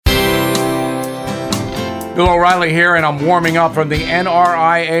Bill O'Reilly here, and I'm warming up from the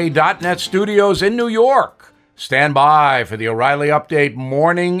NRIA.net studios in New York. Stand by for the O'Reilly Update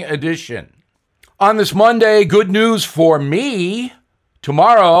Morning Edition. On this Monday, good news for me.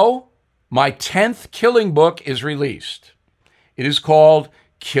 Tomorrow, my 10th killing book is released. It is called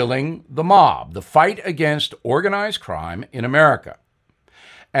Killing the Mob, the fight against organized crime in America.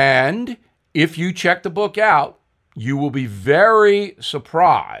 And if you check the book out, you will be very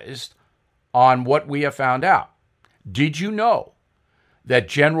surprised on what we have found out. Did you know that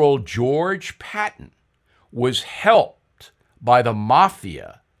General George Patton was helped by the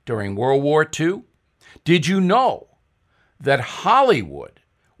mafia during World War II? Did you know that Hollywood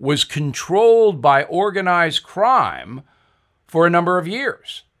was controlled by organized crime for a number of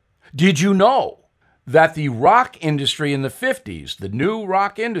years? Did you know that the rock industry in the 50s, the new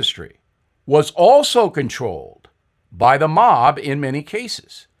rock industry, was also controlled by the mob in many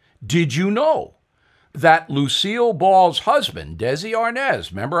cases? Did you know that Lucille Ball's husband, Desi Arnaz,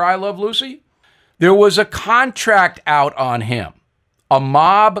 remember I Love Lucy? There was a contract out on him, a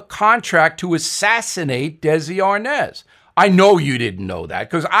mob contract to assassinate Desi Arnaz. I know you didn't know that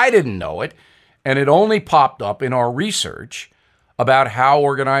because I didn't know it, and it only popped up in our research about how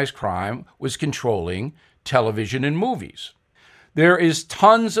organized crime was controlling television and movies. There is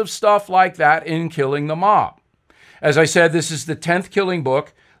tons of stuff like that in Killing the Mob. As I said, this is the 10th killing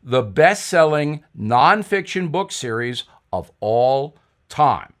book, the best-selling nonfiction book series of all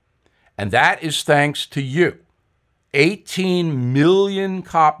time. And that is thanks to you. 18 million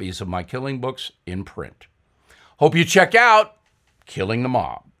copies of my killing books in print. Hope you check out Killing the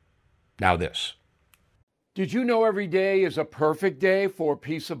Mob. Now this. Did you know every day is a perfect day for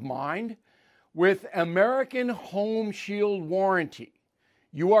peace of mind? With American Home Shield Warranty,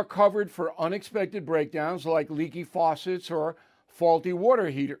 you are covered for unexpected breakdowns like leaky faucets or faulty water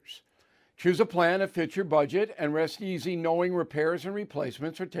heaters. Choose a plan that fits your budget and rest easy knowing repairs and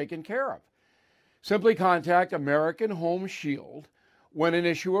replacements are taken care of. Simply contact American Home Shield when an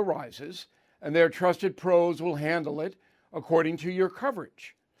issue arises, and their trusted pros will handle it according to your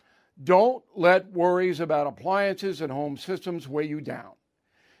coverage. Don't let worries about appliances and home systems weigh you down.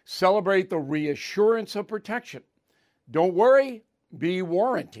 Celebrate the reassurance of protection. Don't worry, be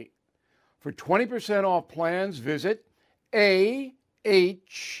warranty. For 20% off plans, visit ahs.com/bill.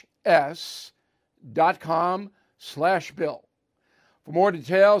 For more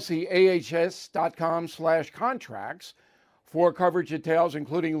details, see ahs.com/contracts for coverage details,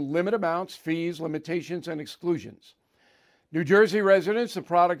 including limit amounts, fees, limitations, and exclusions. New Jersey residents, the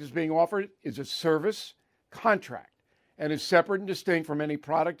product is being offered is a service contract and is separate and distinct from any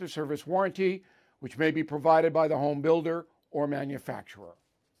product or service warranty, which may be provided by the home builder or manufacturer.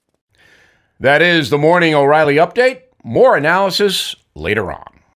 That is the Morning O'Reilly Update. More analysis later on.